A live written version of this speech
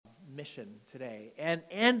mission today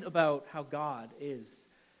and about how God is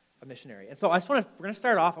a missionary. And so we're going to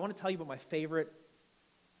start off. I want to tell you about my favorite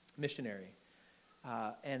missionary.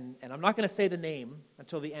 And I'm not going to say the name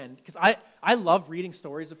until the end, because I love reading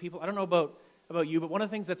stories of people. I don't know about you, but one of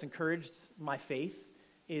the things that's encouraged my faith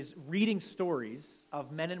is reading stories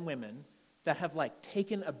of men and women that have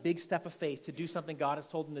taken a big step of faith to do something God has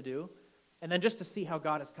told them to do, and then just to see how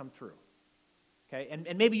God has come through. Okay,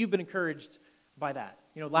 and maybe you've been encouraged by that.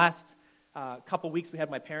 Last couple weeks we had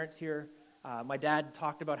my parents here. My dad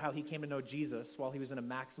talked about how he came to know Jesus while he was in a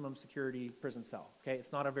maximum security prison cell. Okay,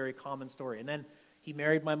 it's not a very common story. And then he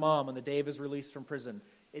married my mom on the day of his release from prison.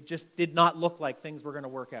 It just did not look like things were going to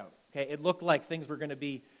work out. Okay, it looked like things were going to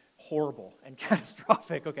be horrible and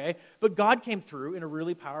catastrophic. Okay, but God came through in a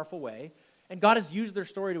really powerful way, and God has used their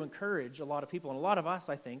story to encourage a lot of people. And a lot of us,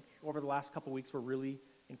 I think, over the last couple weeks, were really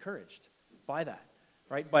encouraged by that,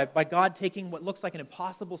 right? By God taking what looks like an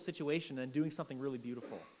impossible situation and doing something really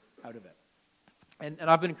beautiful out of it. And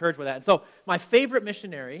I've been encouraged by that. And so my favorite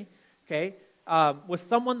missionary, okay, was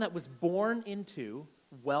someone that was born into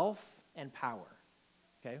wealth and power.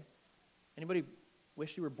 Okay? Anybody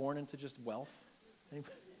wish you were born into just wealth?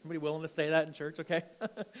 Anybody willing to say that in church? Okay?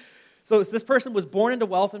 So this person was born into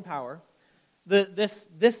wealth and power.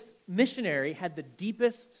 This missionary had the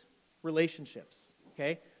deepest relationships.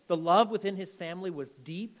 Okay? The love within his family was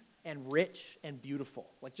deep and rich and beautiful.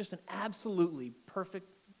 Just an absolutely perfect,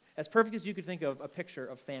 as perfect as you could think of, a picture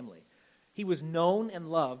of family. He was known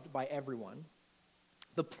and loved by everyone.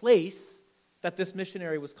 The place that this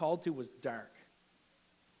missionary was called to was dark.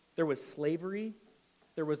 There was slavery,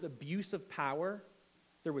 there was abuse of power,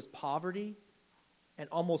 there was poverty, and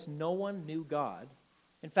almost no one knew God.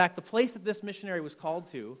 In fact, the place that this missionary was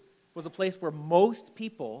called to was a place where most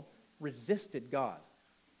people resisted God.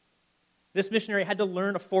 This missionary had to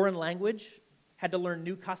learn a foreign language, had to learn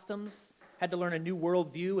new customs, had to learn a new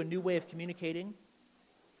worldview, a new way of communicating.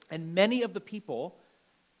 And many of the people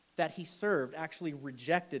that he served actually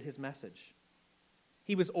rejected his message.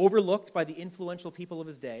 He was overlooked by the influential people of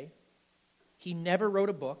his day. He never wrote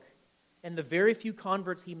a book, and the very few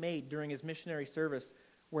converts he made during his missionary service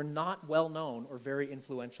were not well known or very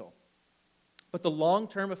influential. But the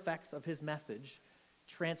long-term effects of his message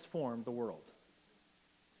transformed the world.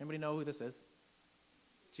 Anybody know who this is?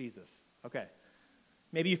 Jesus. Okay.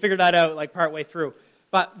 Maybe you figured that out partway through.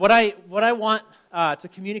 But what I want to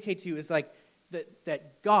communicate to you is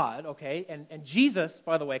that God, okay, and Jesus,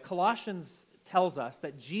 by the way, Colossians tells us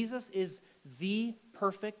that Jesus is the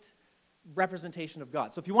perfect representation of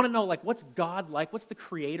God. So if you want to know what's God like, what's the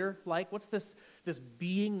Creator like, what's this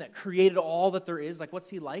being that created all that there is, what's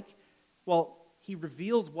he like? Well, he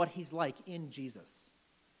reveals what he's like in Jesus.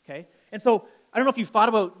 Okay? And so I don't know if you've thought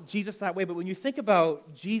about Jesus that way, but when you think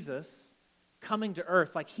about Jesus coming to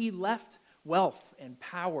earth, he left wealth and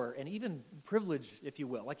power and even privilege, if you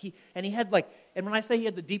will. He had and when I say he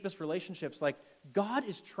had the deepest relationships, God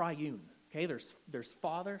is triune. Okay, there's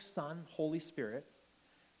Father, Son, Holy Spirit.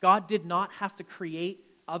 God did not have to create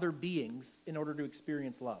other beings in order to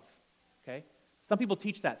experience love. Okay? Some people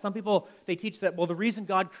teach that. Some people, they teach that, well, the reason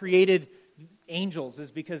God created angels is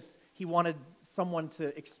because he wanted someone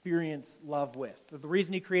to experience love with. The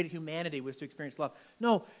reason he created humanity was to experience love.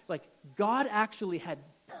 No, God actually had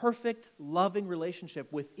perfect, loving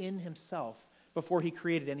relationship within himself before he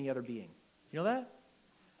created any other being. You know that?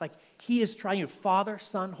 He is triune, Father,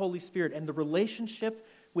 Son, Holy Spirit, and the relationship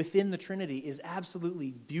within the Trinity is absolutely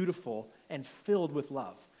beautiful and filled with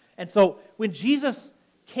love. And so when Jesus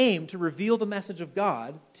came to reveal the message of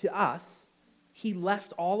God to us, he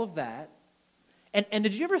left all of that. And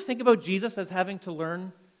did you ever think about Jesus as having to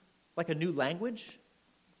learn a new language?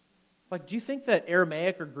 Do you think that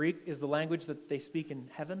Aramaic or Greek is the language that they speak in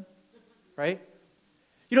heaven? Right?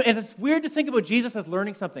 And it's weird to think about Jesus as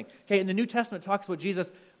learning something. Okay, in the New Testament it talks about Jesus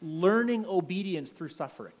learning obedience through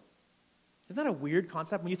suffering. Isn't that a weird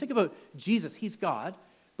concept? When you think about Jesus, he's God,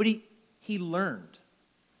 but he learned.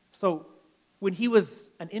 So when he was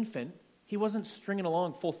an infant, he wasn't stringing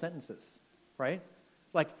along full sentences, right?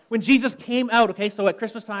 When Jesus came out, okay, so at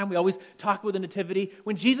Christmas time, we always talk about the nativity.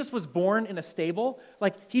 When Jesus was born in a stable,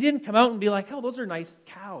 he didn't come out and be oh, those are nice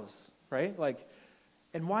cows, right?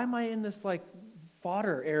 And why am I in this,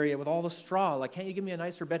 fodder area with all the straw? Can't you give me a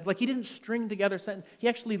nicer bed? He didn't string together sentences. He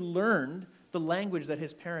actually learned the language that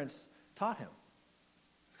his parents taught him.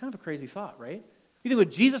 It's kind of a crazy thought, right? You think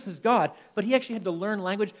about Jesus as God, but he actually had to learn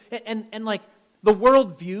language. And the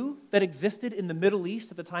worldview that existed in the Middle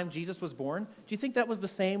East at the time Jesus was born, do you think that was the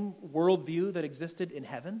same worldview that existed in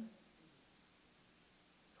heaven?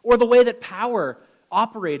 Or the way that power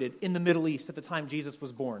operated in the Middle East at the time Jesus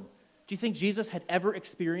was born, do Do you think Jesus had ever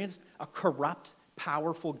experienced a corrupt,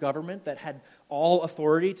 powerful government that had all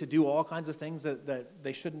authority to do all kinds of things that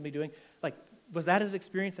they shouldn't be doing? Like, was that his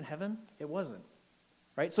experience in heaven? It wasn't.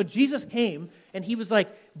 Right? So Jesus came, and he was like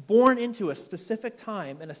born into a specific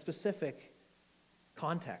time and a specific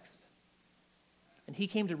context. And he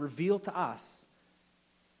came to reveal to us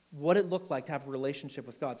what it looked like to have a relationship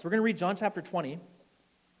with God. So we're going to read John chapter 20, and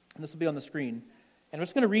this will be on the screen. And we're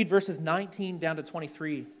just going to read verses 19 down to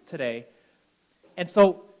 23 today. And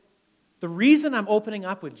so the reason I'm opening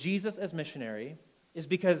up with Jesus as missionary is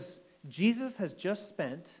because Jesus has just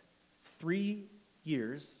spent 3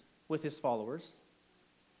 years with his followers.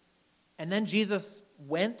 And then Jesus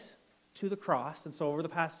went to the cross. And so over the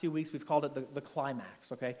past few weeks, we've called it the climax,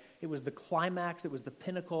 okay? It was the climax. It was the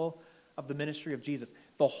pinnacle of the ministry of Jesus.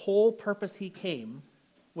 The whole purpose he came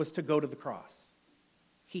was to go to the cross.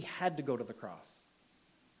 He had to go to the cross.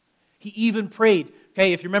 He even prayed.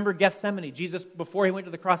 Okay, if you remember Gethsemane, Jesus, before he went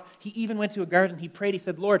to the cross, he even went to a garden. He prayed. He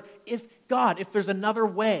said, Lord, if there's another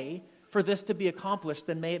way for this to be accomplished,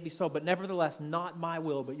 then may it be so. But nevertheless, not my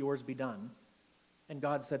will, but yours be done. And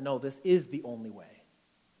God said, no, this is the only way.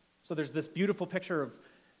 So there's this beautiful picture of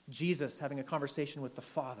Jesus having a conversation with the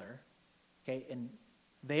Father. Okay, and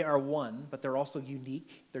they are one, but they're also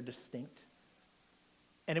unique. They're distinct.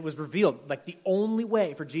 And it was revealed, like the only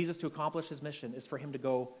way for Jesus to accomplish his mission is for him to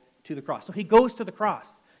go to the cross. So he goes to the cross.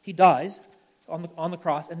 He dies on the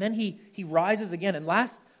cross, and then he rises again. And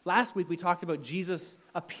last week we talked about Jesus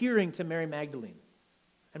appearing to Mary Magdalene.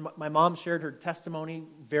 And my mom shared her testimony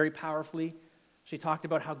very powerfully. She talked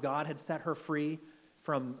about how God had set her free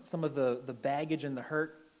from some of the baggage and the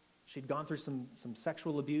hurt. She'd gone through some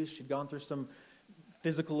sexual abuse. She'd gone through some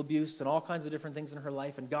physical abuse and all kinds of different things in her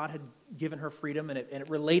life. And God had given her freedom, and it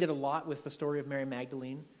related a lot with the story of Mary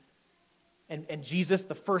Magdalene. And Jesus,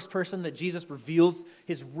 the first person that Jesus reveals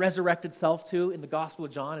his resurrected self to in the Gospel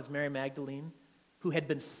of John is Mary Magdalene, who had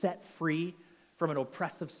been set free from an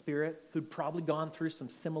oppressive spirit, who'd probably gone through some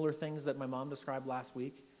similar things that my mom described last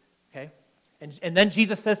week. Okay? And then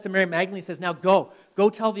Jesus says to Mary Magdalene, he says, now go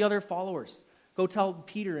tell the other followers. Go tell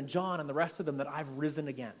Peter and John and the rest of them that I've risen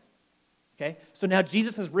again. Okay? So now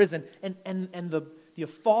Jesus has risen, and the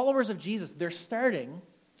followers of Jesus, they're starting,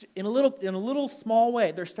 in a little small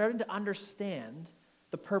way, they're starting to understand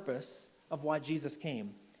the purpose of why Jesus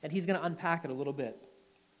came. And he's going to unpack it a little bit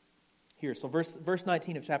here. So verse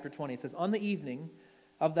 19 of chapter 20, it says, on the evening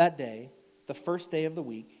of that day, the first day of the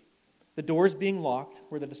week, the doors being locked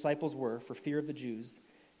where the disciples were for fear of the Jews,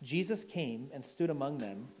 Jesus came and stood among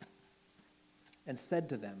them and said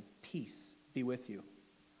to them, peace be with you.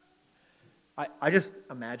 I just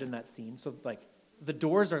imagine that scene. So like the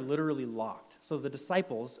doors are literally locked. So the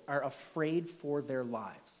disciples are afraid for their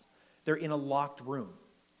lives. They're in a locked room.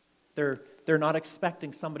 They're not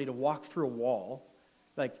expecting somebody to walk through a wall.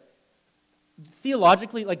 Like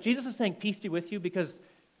theologically, like Jesus is saying peace be with you because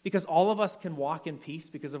all of us can walk in peace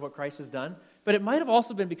because of what Christ has done. But it might have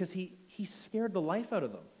also been because he scared the life out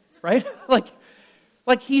of them, right?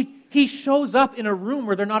 like he shows up in a room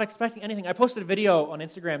where they're not expecting anything. I posted a video on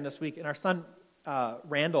Instagram this week, and our son,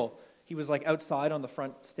 Randall, he was like outside on the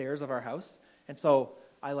front stairs of our house. And so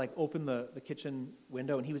I like opened the kitchen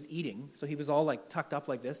window, and he was eating. So he was all like tucked up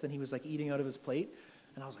like this, and he was like eating out of his plate.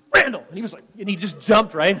 And I was like, Randall! And he was like, and he just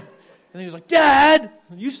jumped, right? And he was like, Dad,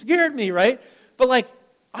 you scared me, right? But like,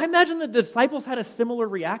 I imagine the disciples had a similar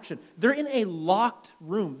reaction. They're in a locked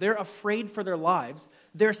room. They're afraid for their lives.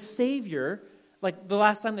 Their Savior, like the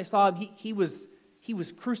last time they saw him, he was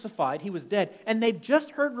crucified. He was dead. And they've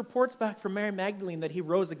just heard reports back from Mary Magdalene that he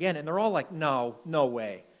rose again. And they're all like, no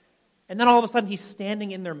way. And then all of a sudden he's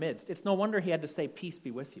standing in their midst. It's no wonder he had to say, peace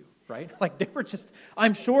be with you, right? Like they were just,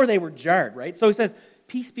 I'm sure they were jarred, right? So he says,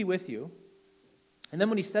 peace be with you. And then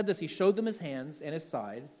when he said this, he showed them his hands and his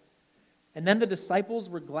side. And then the disciples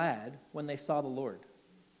were glad when they saw the Lord.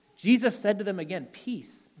 Jesus said to them again,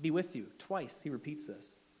 peace be with you. Twice he repeats this.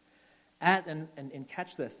 And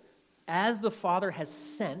catch this. As the Father has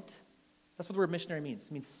sent, that's what the word missionary means.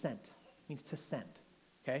 It means sent. It means to send.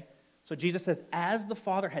 Okay? So Jesus says, as the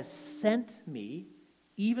Father has sent me,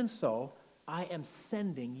 even so I am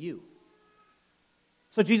sending you.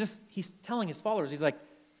 So Jesus, he's telling his followers, he's like,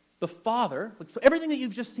 the Father, so everything that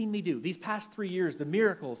you've just seen me do, these past 3 years, the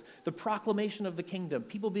miracles, the proclamation of the kingdom,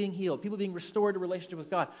 people being healed, people being restored to relationship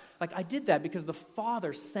with God, like I did that because the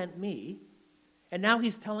Father sent me. And now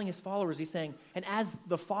he's telling his followers, he's saying, and as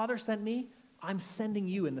the Father sent me, I'm sending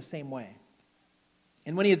you in the same way.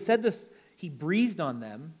 And when he had said this, he breathed on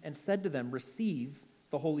them and said to them, receive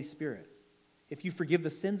the Holy Spirit. If you forgive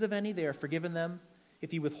the sins of any, they are forgiven them.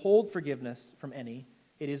 If you withhold forgiveness from any,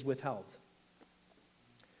 it is withheld.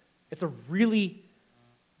 It's a really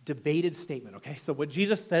debated statement, okay? So what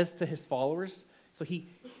Jesus says to his followers, so he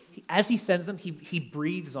as he sends them, he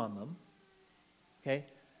breathes on them, okay?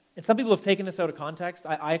 And some people have taken this out of context.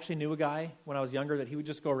 I actually knew a guy when I was younger that he would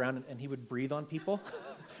just go around and he would breathe on people.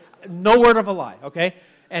 No word of a lie, okay?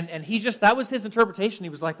 And he just, that was his interpretation. He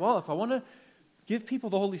was like, well, if I want to give people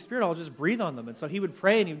the Holy Spirit, I'll just breathe on them. And so he would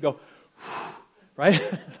pray and he would go, right?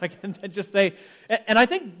 And then just say, and I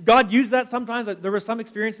think God used that sometimes. There were some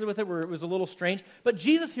experiences with it where it was a little strange. But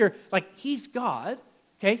Jesus here, he's God,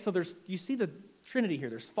 okay? So you see the Trinity here.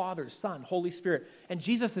 There's Father, Son, Holy Spirit. And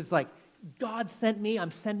Jesus is like, God sent me,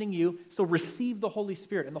 I'm sending you, so receive the Holy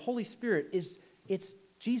Spirit. And the Holy Spirit it's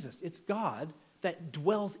Jesus, it's God that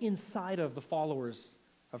dwells inside of the followers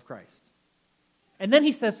of Christ. And then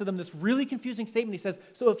he says to them this really confusing statement. He says,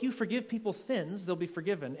 so if you forgive people's sins, they'll be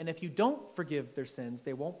forgiven. And if you don't forgive their sins,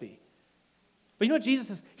 they won't be. But you know what Jesus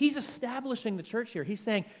is? He's establishing the church here. He's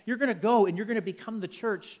saying, you're going to go and you're going to become the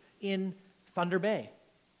church in Thunder Bay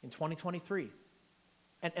in 2023.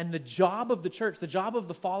 And the job of the church, the job of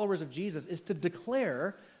the followers of Jesus is to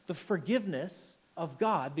declare the forgiveness of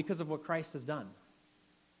God because of what Christ has done.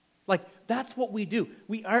 That's what we do.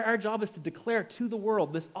 Our job is to declare to the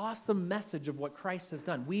world this awesome message of what Christ has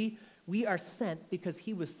done. We are sent because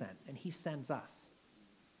he was sent, and he sends us.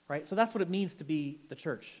 Right? So that's what it means to be the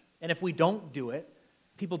church. And if we don't do it,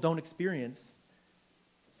 people don't experience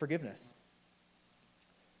forgiveness.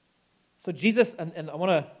 So Jesus, and I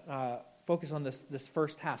want to focus on this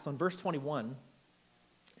first half. So in verse 21,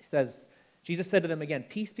 he says, Jesus said to them again,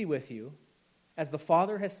 peace be with you. As the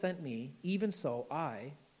Father has sent me, even so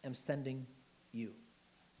I am sending you.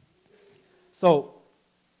 So,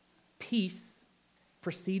 peace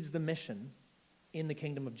precedes the mission in the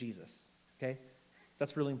kingdom of Jesus. Okay?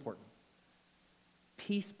 That's really important.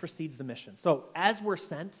 Peace precedes the mission. So, as we're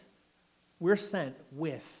sent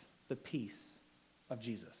with the peace of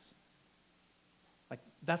Jesus.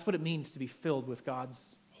 That's what it means to be filled with God's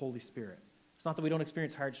Holy Spirit. It's not that we don't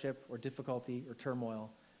experience hardship or difficulty or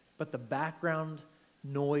turmoil, but the background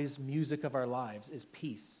noise, music of our lives is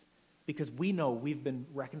peace, because we know we've been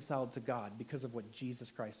reconciled to God because of what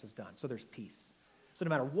Jesus Christ has done. So there's peace. So no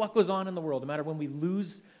matter what goes on in the world, no matter when we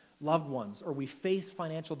lose loved ones, or we face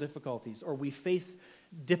financial difficulties, or we face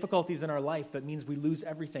difficulties in our life that means we lose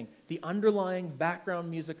everything, the underlying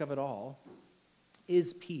background music of it all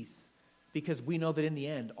is peace, because we know that in the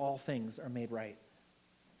end, all things are made right.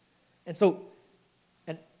 And so,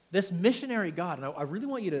 and this missionary God, and I really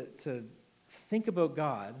want you to think about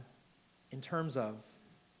God in terms of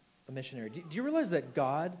a missionary. Do you realize that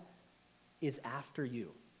God is after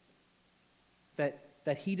you?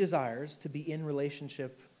 That he desires to be in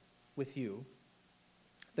relationship with you,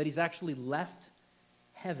 that he's actually left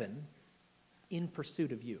heaven in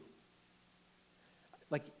pursuit of you.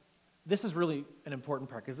 This is really an important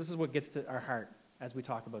part, because this is what gets to our heart as we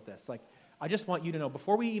talk about this. I just want you to know,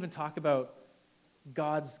 before we even talk about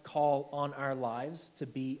God's call on our lives to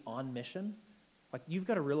be on mission, you've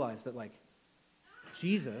got to realize that,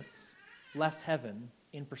 Jesus left heaven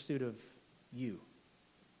in pursuit of you,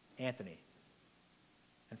 Anthony,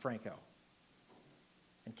 and Franco,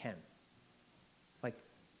 and Ken.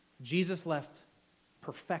 Jesus left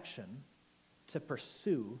perfection to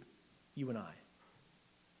pursue you and I.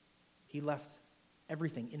 He left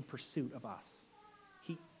everything in pursuit of us.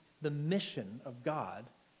 The mission of God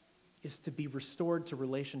is to be restored to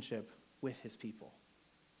relationship with his people.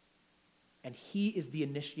 And he is the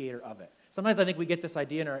initiator of it. Sometimes I think we get this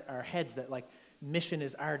idea in our heads that mission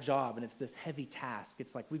is our job and it's this heavy task.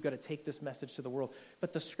 It's we've got to take this message to the world.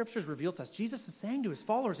 But the scriptures reveal to us, Jesus is saying to his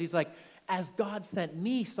followers, he's as God sent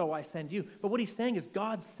me, so I send you. But what he's saying is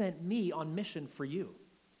God sent me on mission for you.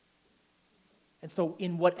 And so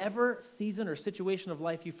in whatever season or situation of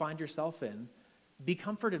life you find yourself in, be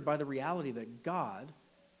comforted by the reality that God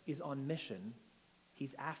is on mission.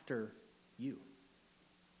 He's after you.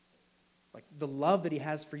 The love that he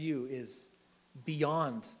has for you is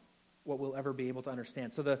beyond what we'll ever be able to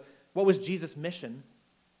understand. So what was Jesus' mission?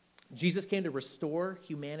 Jesus came to restore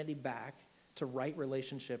humanity back to right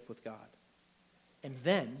relationship with God. And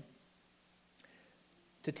then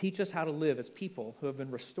to teach us how to live as people who have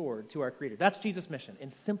been restored to our Creator. That's Jesus' mission.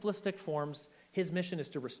 In simplistic forms, his mission is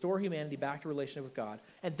to restore humanity back to relationship with God.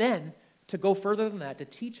 And then to go further than that, to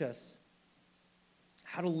teach us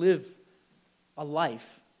how to live a life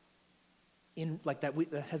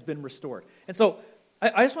that has been restored. And so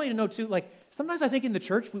I just want you to know too, sometimes I think in the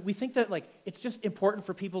church, we think that it's just important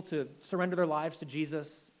for people to surrender their lives to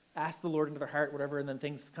Jesus, ask the Lord into their heart, whatever, and then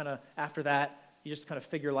things kind of, after that, you just kind of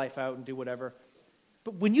figure life out and do whatever.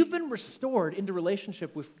 But when you've been restored into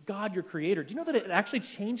relationship with God, your creator, do you know that it actually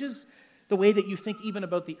changes the way that you think even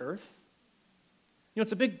about the earth? You know,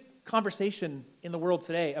 it's a big conversation in the world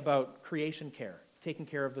today about creation care, taking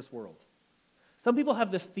care of this world. Some people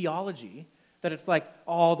have this theology that it's like,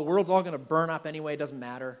 oh, the world's all going to burn up anyway, it doesn't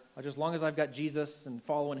matter. As long as I've got Jesus and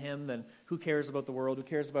following him, then who cares about the world? Who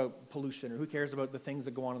cares about pollution? Or who cares about the things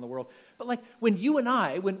that go on in the world? But like when you and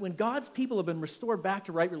I, when God's people have been restored back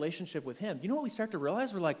to right relationship with him, you know what we start to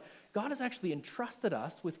realize? We're like, God has actually entrusted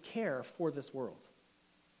us with care for this world.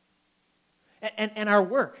 And our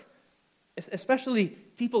work, especially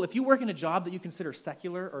people, if you work in a job that you consider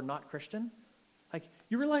secular or not Christian, like,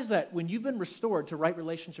 you realize that when you've been restored to right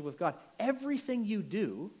relationship with God, everything you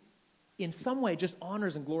do in some way just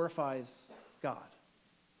honors and glorifies God.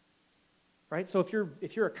 Right? So if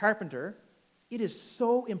you're a carpenter, it is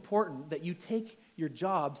so important that you take your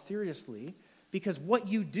job seriously because what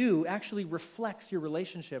you do actually reflects your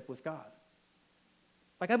relationship with God.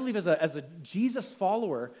 Like, I believe as a Jesus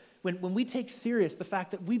follower, when we take serious the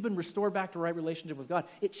fact that we've been restored back to right relationship with God,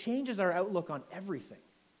 it changes our outlook on everything.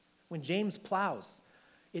 When James plows,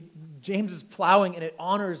 James is plowing and it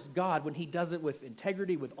honors God when he does it with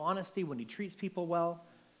integrity, with honesty, when he treats people well.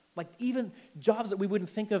 Like even jobs that we wouldn't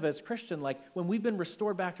think of as Christian, like when we've been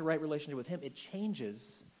restored back to right relationship with him, it changes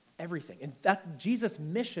everything. And that Jesus'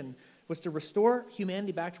 mission was to restore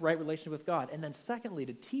humanity back to right relationship with God. And then secondly,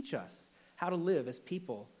 to teach us how to live as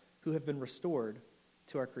people who have been restored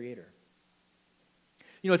to our Creator.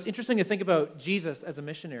 You know, it's interesting to think about Jesus as a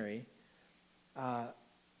missionary.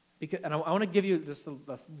 And I want to give you just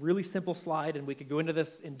a really simple slide, and we could go into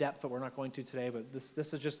this in depth, but we're not going to today. But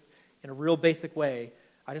this is just in a real basic way.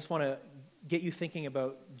 I just want to get you thinking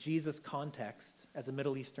about Jesus' context as a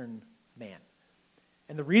Middle Eastern man.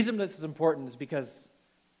 And the reason this is important is because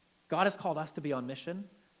God has called us to be on mission,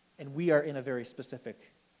 and we are in a very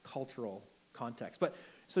specific cultural context. But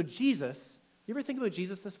so Jesus, you ever think about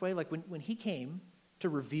Jesus this way? Like when he came to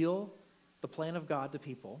reveal the plan of God to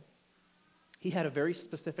people, he had a very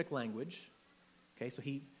specific language. Okay, so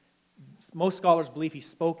most scholars believe he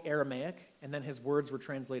spoke Aramaic, and then his words were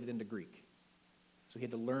translated into Greek. So he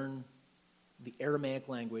had to learn the Aramaic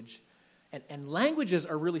language. And languages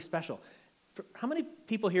are really special. How many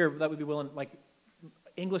people here that would be willing, like,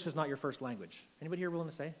 English is not your first language? Anybody here willing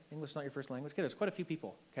to say English is not your first language? Okay, there's quite a few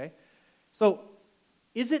people, okay? So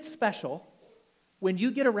is it special when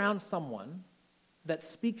you get around someone that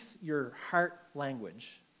speaks your heart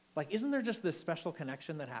language? Like, isn't there just this special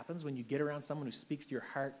connection that happens when you get around someone who speaks your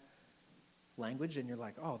heart language, and you're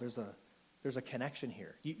like, oh, there's a connection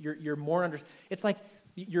here. You're more it's like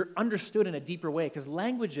you're understood in a deeper way, because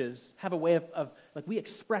languages have a way of like, we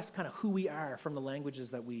express kind of who we are from the languages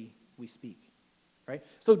that we speak, right?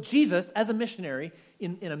 So Jesus, as a missionary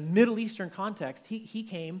in a Middle Eastern context, he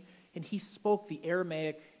came and he spoke the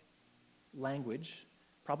Aramaic language,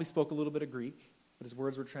 probably spoke a little bit of Greek, but his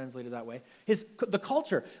words were translated that way. The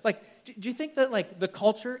culture, like, do you think that like the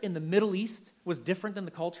culture in the Middle East was different than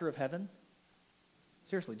the culture of heaven?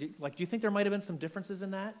 Seriously, do you think there might have been some differences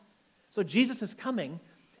in that? So Jesus is coming,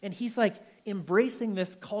 and he's like embracing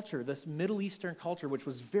this culture, this Middle Eastern culture, which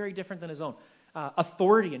was very different than his own.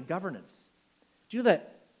 Authority and governance. Do you know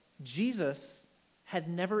that Jesus had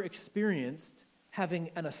never experienced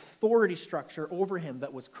having an authority structure over him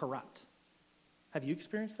that was corrupt? Have you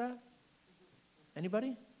experienced that?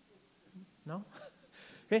 Anybody? No?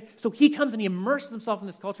 Okay, so he comes and he immerses himself in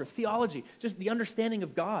this culture. Theology, just the understanding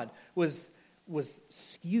of God was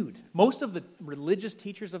skewed. Most of the religious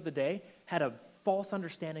teachers of the day had a false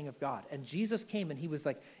understanding of God. And Jesus came and he was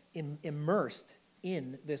like immersed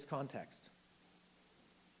in this context.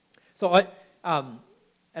 So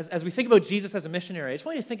as we think about Jesus as a missionary, I just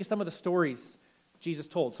want you to think of some of the stories Jesus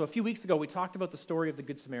told. So a few weeks ago, we talked about the story of the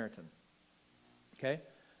Good Samaritan. Okay?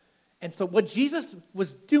 And so what Jesus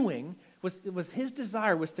was doing was his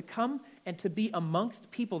desire was to come and to be amongst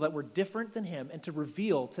people that were different than him and to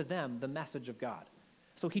reveal to them the message of God.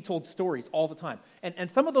 So he told stories all the time. And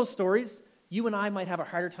some of those stories, you and I might have a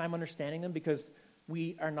harder time understanding them because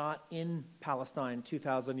we are not in Palestine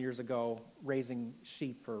 2,000 years ago raising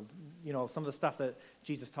sheep or, some of the stuff that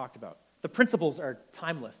Jesus talked about. The principles are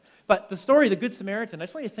timeless. But the story of the Good Samaritan, I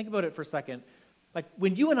just want you to think about it for a second. Like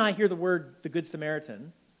when you and I hear the word the Good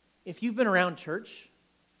Samaritan, if you've been around church,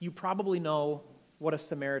 you probably know what a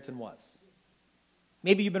Samaritan was.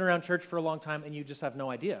 Maybe you've been around church for a long time and you just have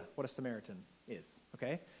no idea what a Samaritan is,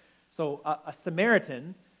 okay? So a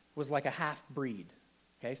Samaritan was like a half-breed,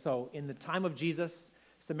 okay? So in the time of Jesus,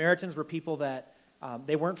 Samaritans were people that,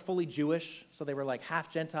 they weren't fully Jewish, so they were like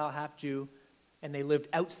half Gentile, half Jew, and they lived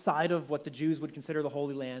outside of what the Jews would consider the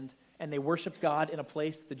Holy Land, and they worshiped God in a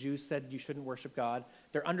place the Jews said you shouldn't worship God.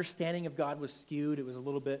 Their understanding of God was skewed. It was a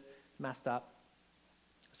little bit messed up.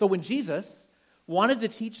 So when Jesus wanted to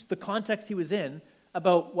teach the context he was in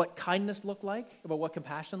about what kindness looked like, about what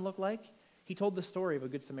compassion looked like, he told the story of a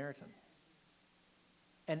Good Samaritan.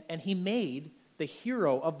 And he made the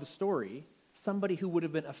hero of the story somebody who would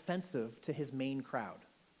have been offensive to his main crowd.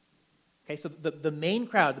 Okay, so the main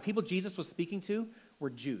crowd, the people Jesus was speaking to, were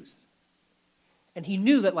Jews. And he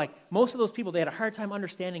knew that, like, most of those people, they had a hard time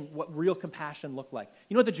understanding what real compassion looked like.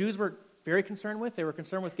 You know what the Jews were very concerned with? They were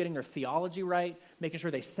concerned with getting their theology right, making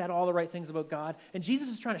sure they said all the right things about God. And Jesus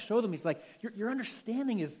is trying to show them, he's like, your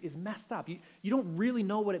understanding is messed up. You don't really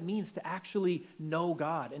know what it means to actually know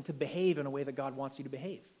God and to behave in a way that God wants you to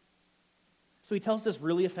behave. So he tells this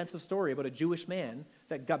really offensive story about a Jewish man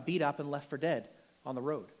that got beat up and left for dead on the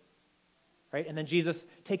road. Right? And then Jesus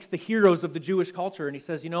takes the heroes of the Jewish culture and he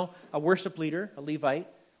says, a worship leader, a Levite,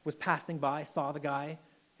 was passing by, saw the guy,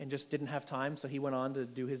 and just didn't have time, so he went on to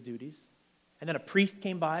do his duties. And then a priest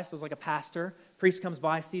came by, so it was like a pastor. Priest comes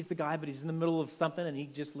by, sees the guy, but he's in the middle of something, and he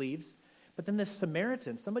just leaves. But then this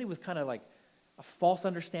Samaritan, somebody with kind of like a false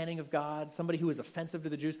understanding of God, somebody who is offensive to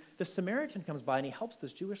the Jews, the Samaritan comes by and he helps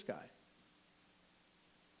this Jewish guy.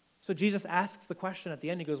 So Jesus asks the question at the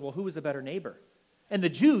end, he goes, well, who was a better neighbor? And the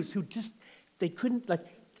Jews who they couldn't,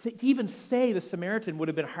 to even say the Samaritan would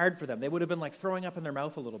have been hard for them. They would have been like throwing up in their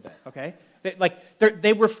mouth a little bit, okay?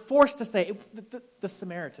 They were forced to say, the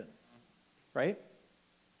Samaritan, right?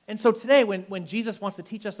 And so today, when Jesus wants to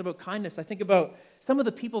teach us about kindness, I think about some of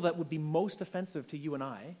the people that would be most offensive to you and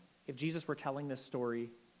I if Jesus were telling this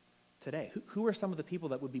story today. Who are some of the people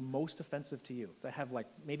that would be most offensive to you, that have like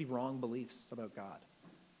maybe wrong beliefs about God?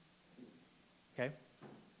 Okay?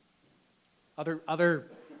 Other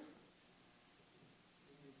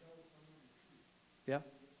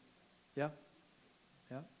Yeah.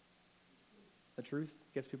 The truth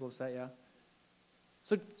gets people upset, yeah.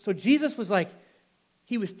 So Jesus was like,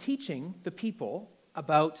 he was teaching the people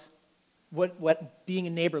about what being a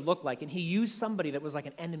neighbor looked like, and he used somebody that was like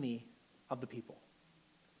an enemy of the people.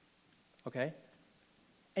 Okay?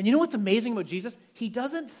 And you know what's amazing about Jesus? He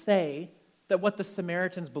doesn't say that what the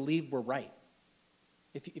Samaritans believed were right.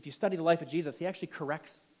 If you study the life of Jesus, he actually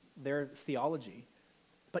corrects their theology.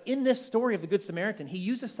 But in this story of the Good Samaritan, he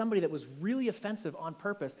uses somebody that was really offensive on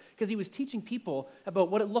purpose because he was teaching people about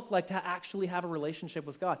what it looked like to actually have a relationship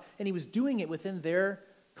with God. And he was doing it within their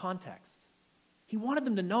context. He wanted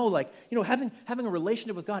them to know, having a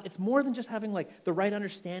relationship with God, it's more than just having, the right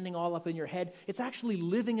understanding all up in your head. It's actually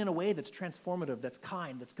living in a way that's transformative, that's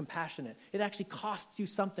kind, that's compassionate. It actually costs you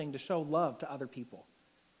something to show love to other people.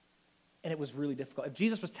 And it was really difficult. If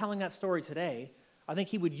Jesus was telling that story today, I think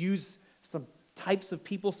he would use some types of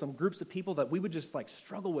people, some groups of people that we would just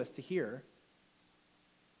struggle with to hear.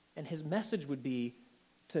 And his message would be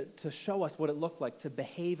to show us what it looked like to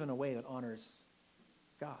behave in a way that honors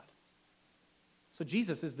God. So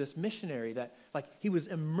Jesus is this missionary that he was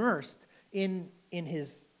immersed in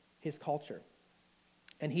his culture.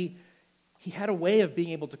 And he had a way of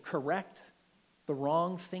being able to correct the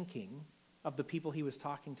wrong thinking of the people he was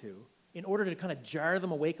talking to in order to kind of jar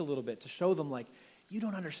them awake a little bit, to show them you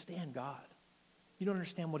don't understand God. You don't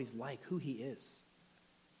understand what he's like, who he is.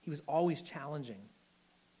 He was always challenging.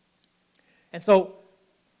 And so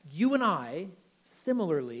you and I,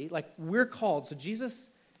 similarly, we're called. So Jesus,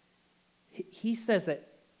 he says that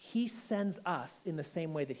he sends us in the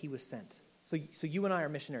same way that he was sent. So you and I are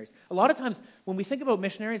missionaries. A lot of times when we think about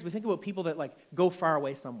missionaries, we think about people that go far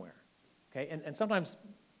away somewhere. Okay, and sometimes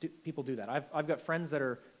people do that. I've got friends that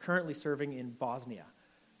are currently serving in Bosnia,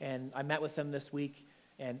 and I met with them this week.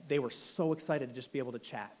 And they were so excited to just be able to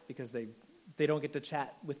chat because they don't get to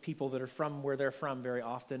chat with people that are from where they're from very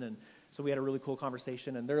often. And so we had a really cool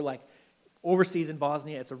conversation. And they're overseas in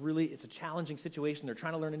Bosnia. It's a challenging situation. They're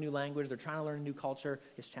trying to learn a new language. They're trying to learn a new culture.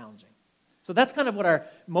 It's challenging. So that's kind of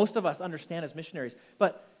what most of us understand as missionaries.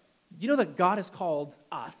 But you know that God has called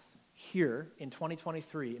us here in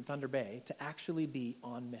 2023 in Thunder Bay to actually be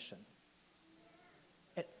on mission.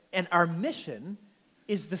 And our mission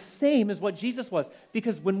is the same as what Jesus was.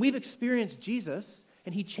 Because when we've experienced Jesus,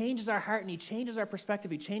 and he changes our heart, and he changes our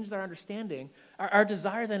perspective, he changes our understanding, our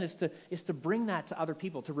desire then is to bring that to other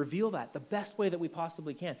people, to reveal that the best way that we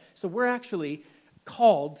possibly can. So we're actually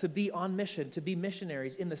called to be on mission, to be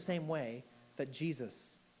missionaries in the same way that Jesus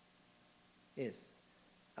is.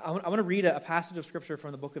 I want to read a passage of Scripture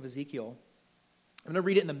from the book of Ezekiel. I'm going to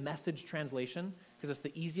read it in the Message translation, because it's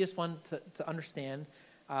the easiest one to understand.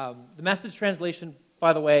 The Message translation,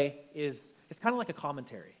 by the way, it's kind of like a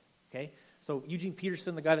commentary, okay? So Eugene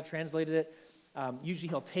Peterson, the guy that translated it, usually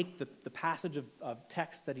he'll take the passage of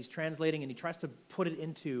text that he's translating and he tries to put it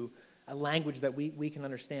into a language that we can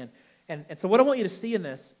understand. And so what I want you to see in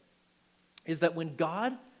this is that when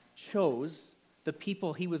God chose the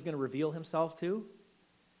people he was going to reveal himself to,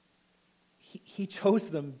 he chose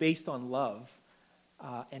them based on love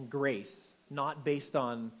and grace, not based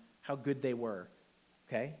on how good they were,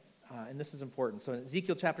 okay? And this is important. So in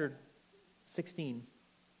Ezekiel chapter 16,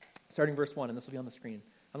 starting verse 1, and this will be on the screen.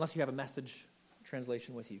 Unless you have a Message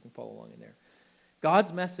translation with you, you can follow along in there.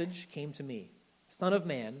 God's message came to me. Son of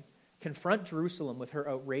man, confront Jerusalem with her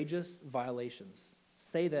outrageous violations.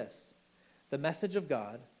 Say this, the message of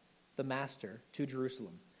God, the Master, to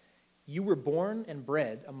Jerusalem. You were born and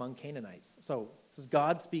bred among Canaanites. So this is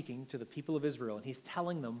God speaking to the people of Israel, and he's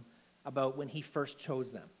telling them about when he first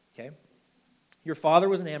chose them, okay? Your father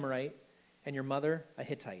was an Amorite, and your mother a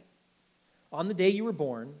Hittite. On the day you were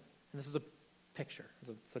born, and this is a picture,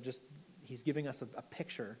 so just he's giving us a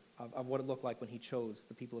picture of what it looked like when he chose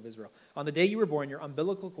the people of Israel. On the day you were born, your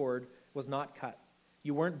umbilical cord was not cut.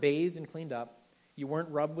 You weren't bathed and cleaned up. You weren't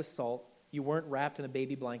rubbed with salt. You weren't wrapped in a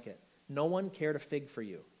baby blanket. No one cared a fig for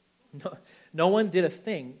you. No one did a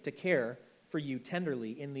thing to care for you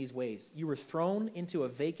tenderly in these ways. You were thrown into a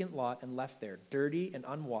vacant lot and left there, dirty and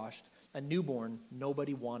unwashed, a newborn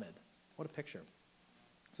nobody wanted. What a picture.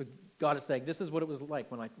 So God is saying, this is what it was like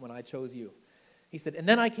when I chose you. He said, and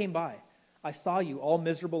then I came by. I saw you all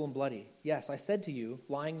miserable and bloody. Yes, I said to you,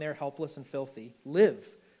 lying there helpless and filthy, live,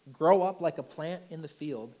 grow up like a plant in the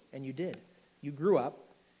field, and you did. You grew up,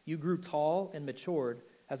 you grew tall and matured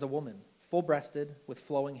as a woman, full-breasted with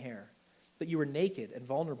flowing hair. But you were naked and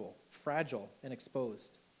vulnerable, fragile and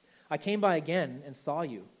exposed. I came by again and saw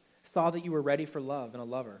you, saw that you were ready for love and a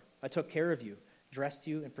lover. I took care of you, dressed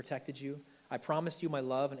you and protected you. I promised you my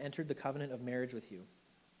love and entered the covenant of marriage with you.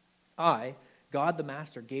 I, God the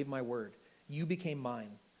Master, gave my word. You became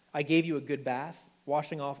mine. I gave you a good bath,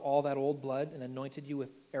 washing off all that old blood, and anointed you with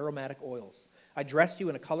aromatic oils. I dressed you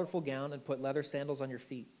in a colorful gown and put leather sandals on your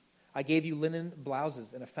feet. I gave you linen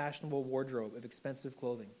blouses and a fashionable wardrobe of expensive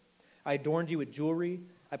clothing. I adorned you with jewelry.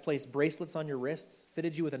 I placed bracelets on your wrists,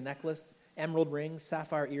 fitted you with a necklace, emerald rings,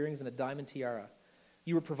 sapphire earrings, and a diamond tiara.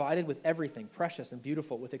 You were provided with everything precious and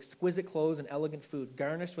beautiful, with exquisite clothes and elegant food,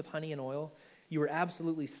 garnished with honey and oil. You were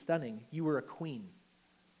absolutely stunning. You were a queen.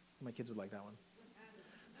 My kids would like that one.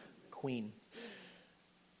 Queen.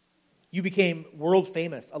 You became world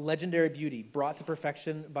famous, a legendary beauty, brought to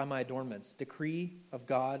perfection by my adornments. Decree of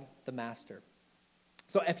God the Master.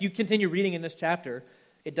 So if you continue reading in this chapter,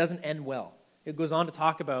 it doesn't end well. It goes on to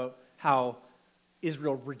talk about how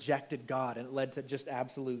Israel rejected God, and it led to just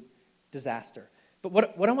absolute disaster. But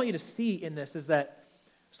what I want you to see in this is that,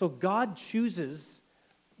 so God chooses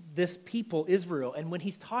this people, Israel, and when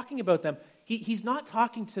he's talking about them, he's not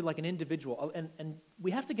talking to like an individual. And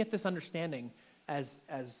we have to get this understanding as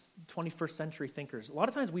 21st century thinkers. A lot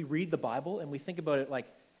of times we read the Bible and we think about it like,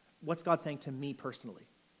 what's God saying to me personally?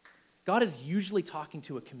 God is usually talking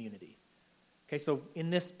to a community. Okay, so in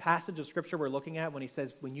this passage of Scripture we're looking at, when he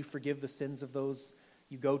says, when you forgive the sins of those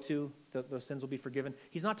you go to, those sins will be forgiven.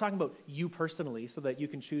 He's not talking about you personally so that you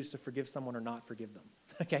can choose to forgive someone or not forgive them.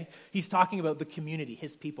 Okay? He's talking about the community,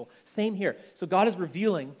 his people. Same here. So God is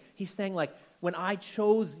revealing, he's saying like, when I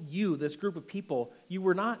chose you, this group of people, you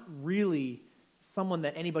were not really someone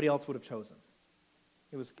that anybody else would have chosen.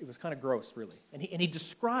 It was kind of gross, really. And he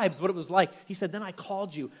describes what it was like. He said, then I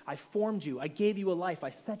called you, I formed you, I gave you a life, I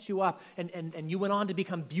set you up, and you went on to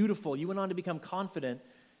become beautiful, you went on to become confident,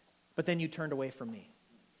 but then you turned away from me.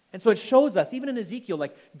 And so it shows us, even in Ezekiel,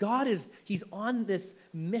 like God he's on this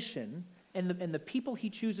mission, and the people he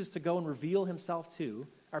chooses to go and reveal himself to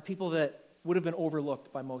are people that would have been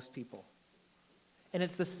overlooked by most people. And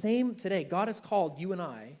it's the same today. God has called you and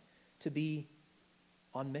I to be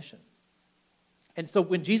on mission. And so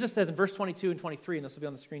when Jesus says in verse 22 and 23, and this will be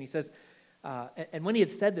on the screen, he says, and when he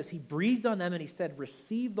had said this, he breathed on them and he said,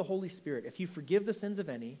 receive the Holy Spirit. If you forgive the sins of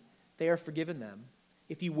any, they are forgiven them.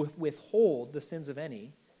 If you withhold the sins of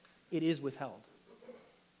any, it is withheld.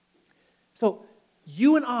 So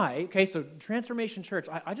you and I, okay, so Transformation Church,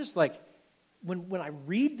 I just like, when I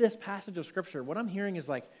read this passage of Scripture, what I'm hearing is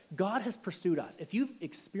like, God has pursued us. If you've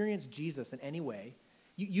experienced Jesus in any way,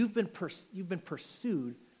 you've been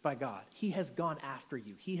pursued by God. He has gone after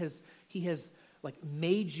you. He has like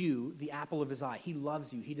made you the apple of his eye. He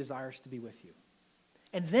loves you. He desires to be with you.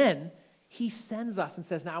 And then he sends us and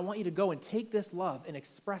says, now I want you to go and take this love and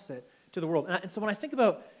express it to the world. And so when I think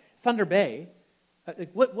about Thunder Bay,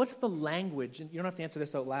 what's the language, and you don't have to answer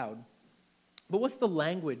this out loud, but what's the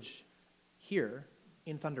language here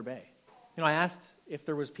in Thunder Bay? You know, I asked if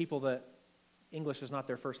there was people that English is not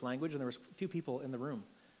their first language, and there was a few people in the room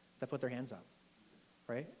that put their hands up,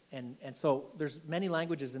 right? And so there's many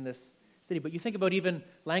languages in this city, but you think about even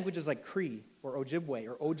languages like Cree or Ojibwe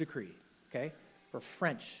or Ojibwe, okay, or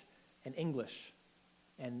French and English,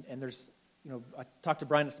 and there's, I talked to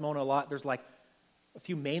Brian and Simona a lot. There's like a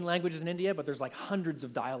few main languages in India, but there's like hundreds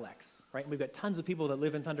of dialects, right? And we've got tons of people that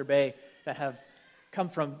live in Thunder Bay that have come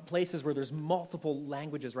from places where there's multiple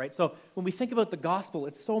languages, right? So when we think about the gospel,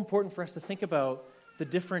 it's so important for us to think about the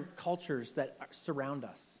different cultures that surround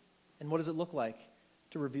us. And what does it look like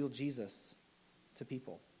to reveal Jesus to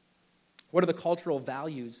people? What are the cultural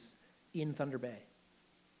values in Thunder Bay?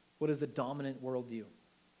 What is the dominant worldview?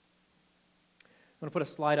 I'm going to put a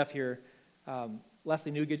slide up here.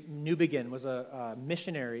 Leslie Newbegin was a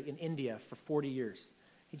missionary in India for 40 years.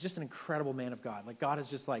 He's just an incredible man of God. Like, God is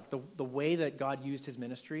just like, the way that God used his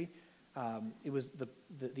ministry, it was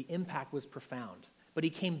the impact was profound. But he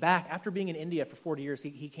came back, after being in India for 40 years,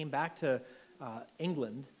 he came back to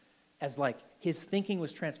England as like his thinking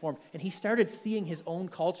was transformed. And he started seeing his own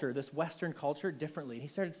culture, this Western culture, differently. And he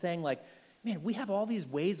started saying like, man, we have all these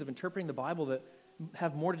ways of interpreting the Bible that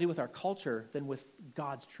have more to do with our culture than with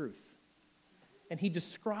God's truth. And he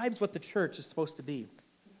describes what the church is supposed to be.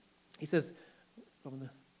 He says,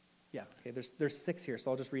 there's 6 here,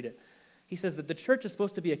 so I'll just read it. He says that the church is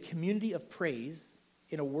supposed to be a community of praise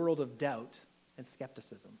in a world of doubt and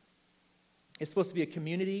skepticism. It's supposed to be a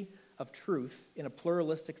community of truth in a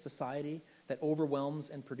pluralistic society that overwhelms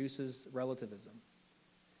and produces relativism.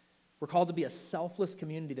 We're called to be a selfless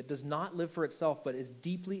community that does not live for itself, but is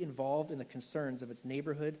deeply involved in the concerns of its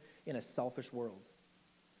neighborhood in a selfish world.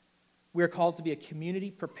 We are called to be a community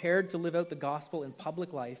prepared to live out the gospel in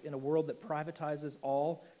public life in a world that privatizes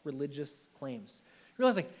all religious claims. You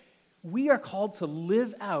realize, like, we are called to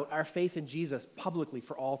live out our faith in Jesus publicly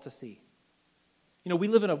for all to see. We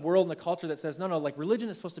live in a world and a culture that says, no, like, religion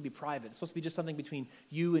is supposed to be private. It's supposed to be just something between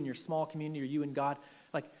you and your small community or you and God.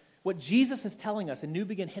 Like, what Jesus is telling us, and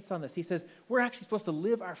Newbegin hits on this, he says, we're actually supposed to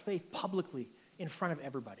live our faith publicly in front of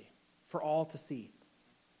everybody for all to see.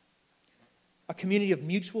 A community of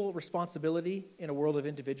mutual responsibility in a world of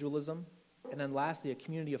individualism. And then lastly, a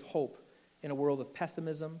community of hope in a world of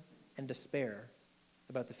pessimism and despair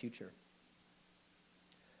about the future.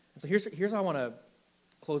 And so here's how I want to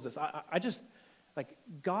close this. I just, like,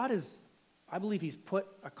 God is, I believe he's put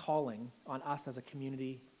a calling on us as a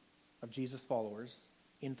community of Jesus followers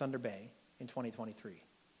in Thunder Bay in 2023.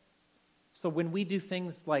 So when we do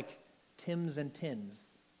things like Tims and Tins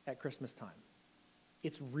at Christmas time,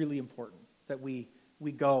 it's really important that we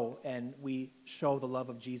go and we show the love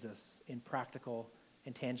of Jesus in practical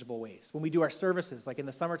and tangible ways. When we do our services, like in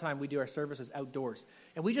the summertime, we do our services outdoors.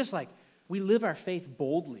 And we live our faith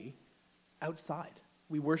boldly outside.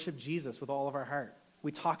 We worship Jesus with all of our heart.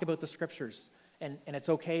 We talk about the scriptures, and it's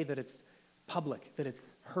okay that it's public, that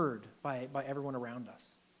it's heard by everyone around us.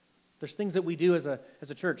 There's things that we do as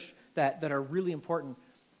a church that are really important.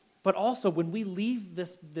 But also, when we leave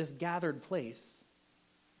this gathered place,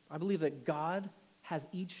 I believe that God has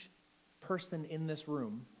each person in this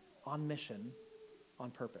room on mission,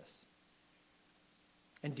 on purpose.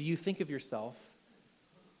 And do you think of yourself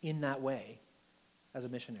in that way as a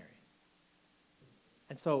missionary?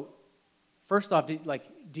 And so, first off,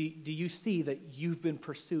 do you see that you've been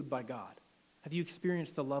pursued by God? Have you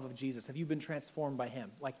experienced the love of Jesus? Have you been transformed by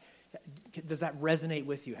him? Like, does that resonate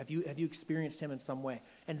with you? Have you experienced him in some way?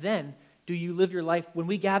 And then, do you live your life? When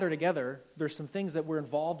we gather together, there's some things that we're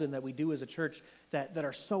involved in that we do as a church that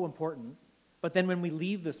are so important. But then when we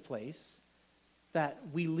leave this place, that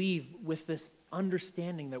we leave with this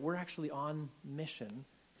understanding that we're actually on mission.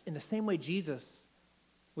 In the same way Jesus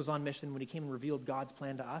was on mission when he came and revealed God's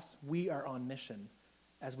plan to us, we are on mission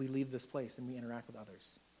as we leave this place and we interact with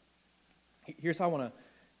others. Here's how I want to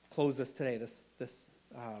close this today, this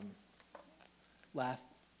last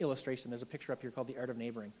illustration. There's a picture up here called The Art of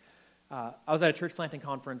Neighboring. I was at a church planting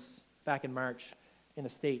conference back in March in the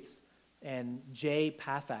States, and Jay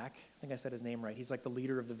Pathak, I think I said his name right, he's like the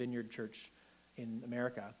leader of the Vineyard Church in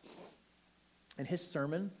America. And his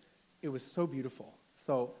sermon, it was so beautiful.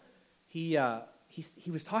 So he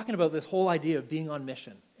was talking about this whole idea of being on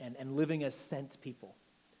mission and living as sent people.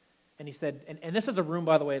 And he said, and this is a room,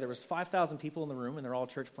 by the way, there was 5,000 people in the room, and they're all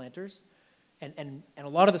church planters. And a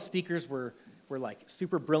lot of the speakers were like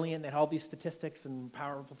super brilliant. They had all these statistics and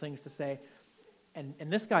powerful things to say. And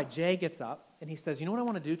this guy, Jay, gets up, and he says, you know what I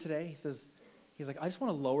want to do today? He's like, I just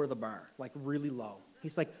want to lower the bar, like really low.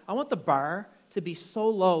 He's like, I want the bar to be so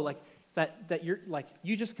low, like that you're like,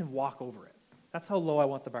 you just can walk over it. That's how low I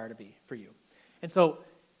want the bar to be for you. And so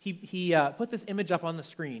he put this image up on the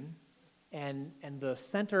screen, And the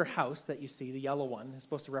center house that you see, the yellow one, is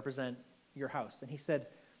supposed to represent your house. And he said,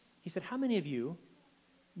 how many of you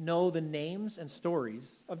know the names and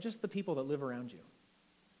stories of just the people that live around you?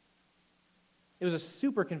 It was a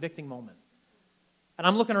super convicting moment. And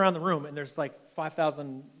I'm looking around the room, and there's like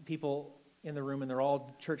 5,000 people in the room, and they're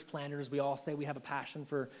all church planters. We all say we have a passion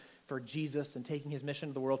for Jesus and taking his mission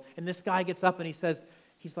to the world. And this guy gets up and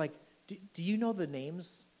he's like, do you know the names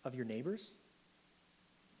of your neighbors?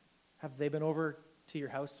 Have they been over to your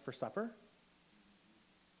house for supper?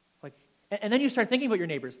 Like, and then you start thinking about your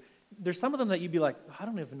neighbors. There's some of them that you'd be like, I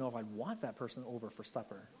don't even know if I'd want that person over for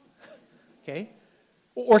supper. Okay?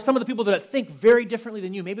 Or some of the people that think very differently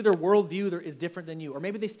than you. Maybe their worldview is different than you. Or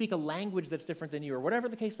maybe they speak a language that's different than you. Or whatever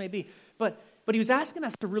the case may be. But he was asking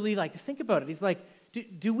us to really like think about it. He's like,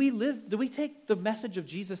 do we take the message of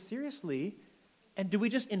Jesus seriously? And do we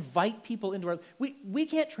just invite people into our... We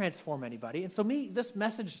can't transform anybody. And so this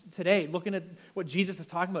message today, looking at what Jesus is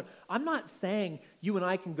talking about, I'm not saying you and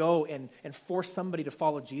I can go and force somebody to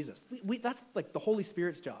follow Jesus. That's like the Holy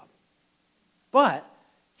Spirit's job. But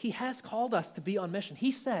he has called us to be on mission.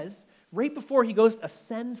 He says, right before he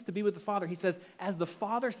ascends to be with the Father, he says, as the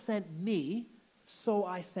Father sent me, so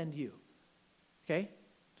I send you. Okay?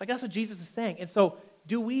 Like that's what Jesus is saying. And so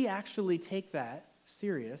do we actually take that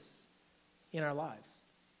serious in our lives?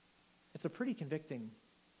 It's a pretty convicting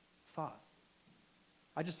thought.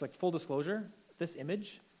 I just, like, full disclosure, this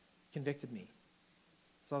image convicted me.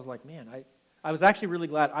 So I was like, man, I was actually really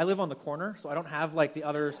glad. I live on the corner, so I don't have, like, the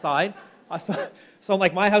other side. So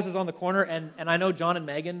like, my house is on the corner, and I know John and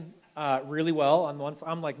Megan really well on one side.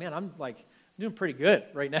 I'm like, man, I'm doing pretty good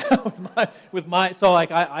right now with my so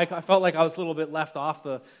like I felt like I was a little bit left off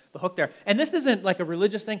the hook there. And this isn't like a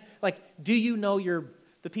religious thing. Like, do you know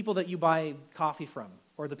the people that you buy coffee from,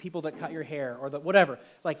 or the people that cut your hair, or the whatever?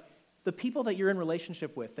 Like, the people that you're in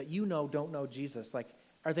relationship with that you know don't know Jesus, like,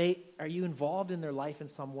 are you involved in their life in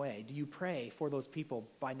some way? Do you pray for those people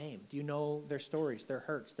by name? Do you know their stories, their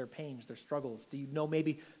hurts, their pains, their struggles? Do you know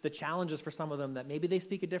maybe the challenges for some of them, that maybe they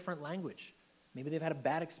speak a different language? Maybe they've had a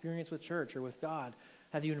bad experience with church or with God.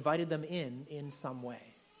 Have you invited them in some way?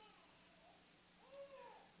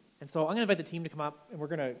 And so I'm going to invite the team to come up, and we're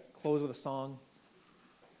going to close with a song.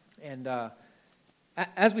 And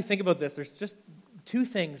as we think about this, there's just two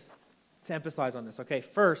things to emphasize on this. Okay,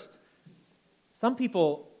 first, some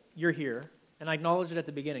people, you're here, and I acknowledged it at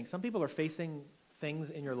the beginning, some people are facing things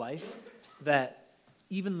in your life that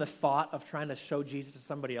even the thought of trying to show Jesus to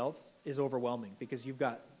somebody else is overwhelming, because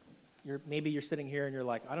maybe you're sitting here and you're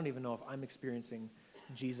like, I don't even know if I'm experiencing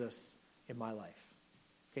Jesus in my life.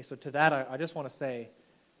 Okay, so to that, I just want to say,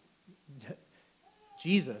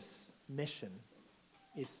 Jesus' mission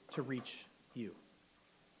is to reach you.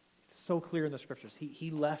 It's so clear in the scriptures.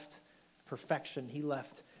 He left perfection. He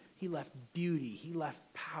left beauty. He left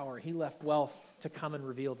power. He left wealth to come and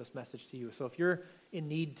reveal this message to you. So if you're in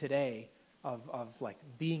need today of like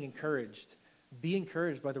being encouraged, be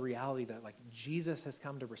encouraged by the reality that like Jesus has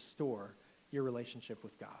come to restore your relationship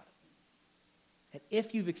with God. And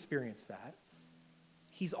if you've experienced that,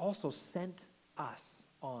 he's also sent us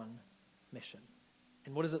on mission.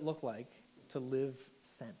 And what does it look like to live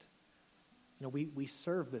sent? You know, we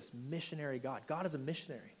serve this missionary God. God is a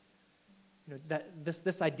missionary. You know, that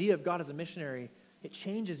this idea of God as a missionary, it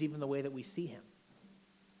changes even the way that we see him.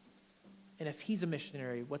 And if he's a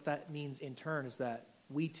missionary, what that means in turn is that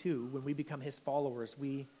we too, when we become his followers,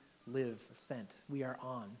 we live sent. We are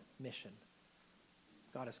on mission.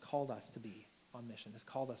 God has called us to be on mission, has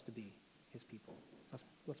called us to be his people.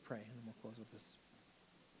 Let's pray, and then we'll close with this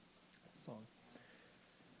song.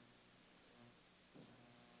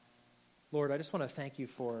 Lord, I just want to thank you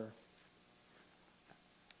for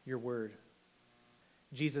your word.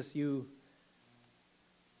 Jesus, you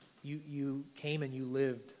came and you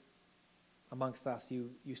lived amongst us.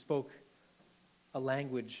 You spoke a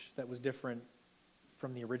language that was different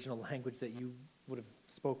from the original language that you would have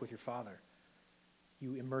spoke with your Father.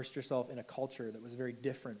 You immersed yourself in a culture that was very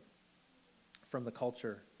different from the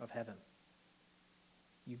culture of heaven.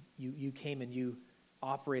 You came and you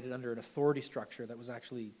operated under an authority structure that was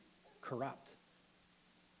actually corrupt.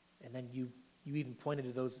 And then you even pointed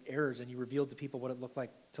to those errors, and you revealed to people what it looked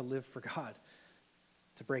like to live for God,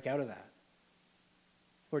 to break out of that.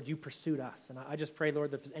 Lord, you pursued us. And I just pray,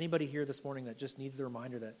 Lord, that if there's anybody here this morning that just needs the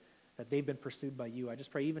reminder that they've been pursued by you, I just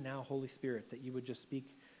pray even now, Holy Spirit, that you would just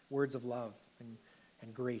speak words of love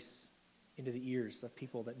and grace into the ears of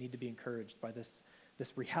people that need to be encouraged by this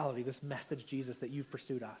reality, this message, Jesus, that you've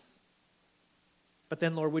pursued us. But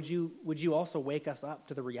then, Lord, would you also wake us up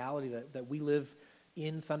to the reality that we live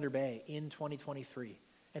in Thunder Bay in 2023,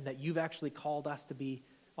 and that you've actually called us to be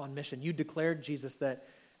on mission. You declared, Jesus, that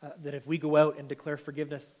if we go out and declare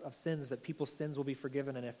forgiveness of sins, that people's sins will be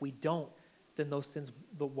forgiven, and if we don't, then those sins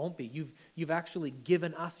won't be. You've actually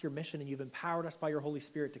given us your mission, and you've empowered us by your Holy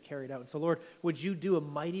Spirit to carry it out. And so, Lord, would you do a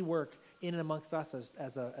mighty work in and amongst us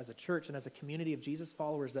as a church and as a community of Jesus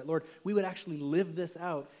followers, that, Lord, we would actually live this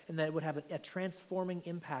out, and that it would have a transforming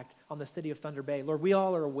impact on the city of Thunder Bay. Lord, we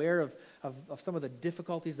all are aware of some of the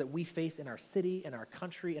difficulties that we face in our city, in our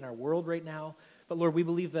country, in our world right now. But Lord, we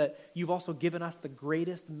believe that you've also given us the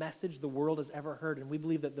greatest message the world has ever heard. And we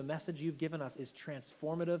believe that the message you've given us is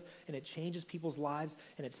transformative, and it changes people's lives,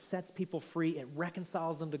 and it sets people free. It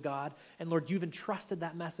reconciles them to God. And Lord, you've entrusted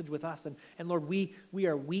that message with us. And Lord, we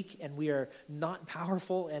are weak, and we are not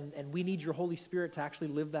powerful, and we need your Holy Spirit to actually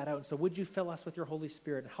live that out. And so would you fill us with your Holy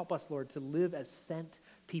Spirit and help us, Lord, to live as sent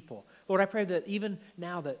people. Lord, I pray that even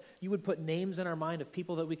now that you would put names in our mind of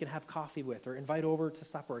people that we can have coffee with, or invite over to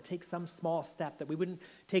supper, or take some small step, that we wouldn't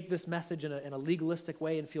take this message in a legalistic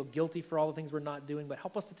way and feel guilty for all the things we're not doing, but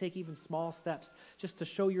help us to take even small steps just to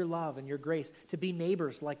show your love and your grace, to be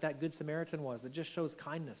neighbors like that Good Samaritan was, that just shows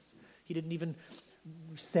kindness. He didn't even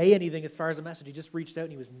say anything as far as a message. He just reached out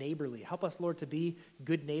and he was neighborly. Help us, Lord, to be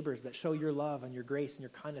good neighbors that show your love and your grace and your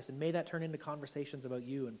kindness, and may that turn into conversations about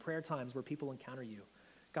you and prayer times where people encounter you.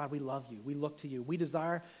 God, we love you. We look to you. We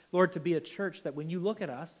desire, Lord, to be a church that when you look at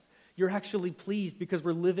us, you're actually pleased because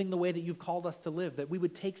we're living the way that you've called us to live, that we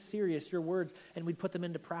would take serious your words and we'd put them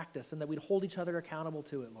into practice, and that we'd hold each other accountable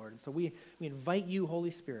to it, Lord. And so we invite you,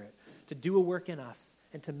 Holy Spirit, to do a work in us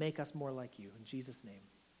and to make us more like you. In Jesus' name.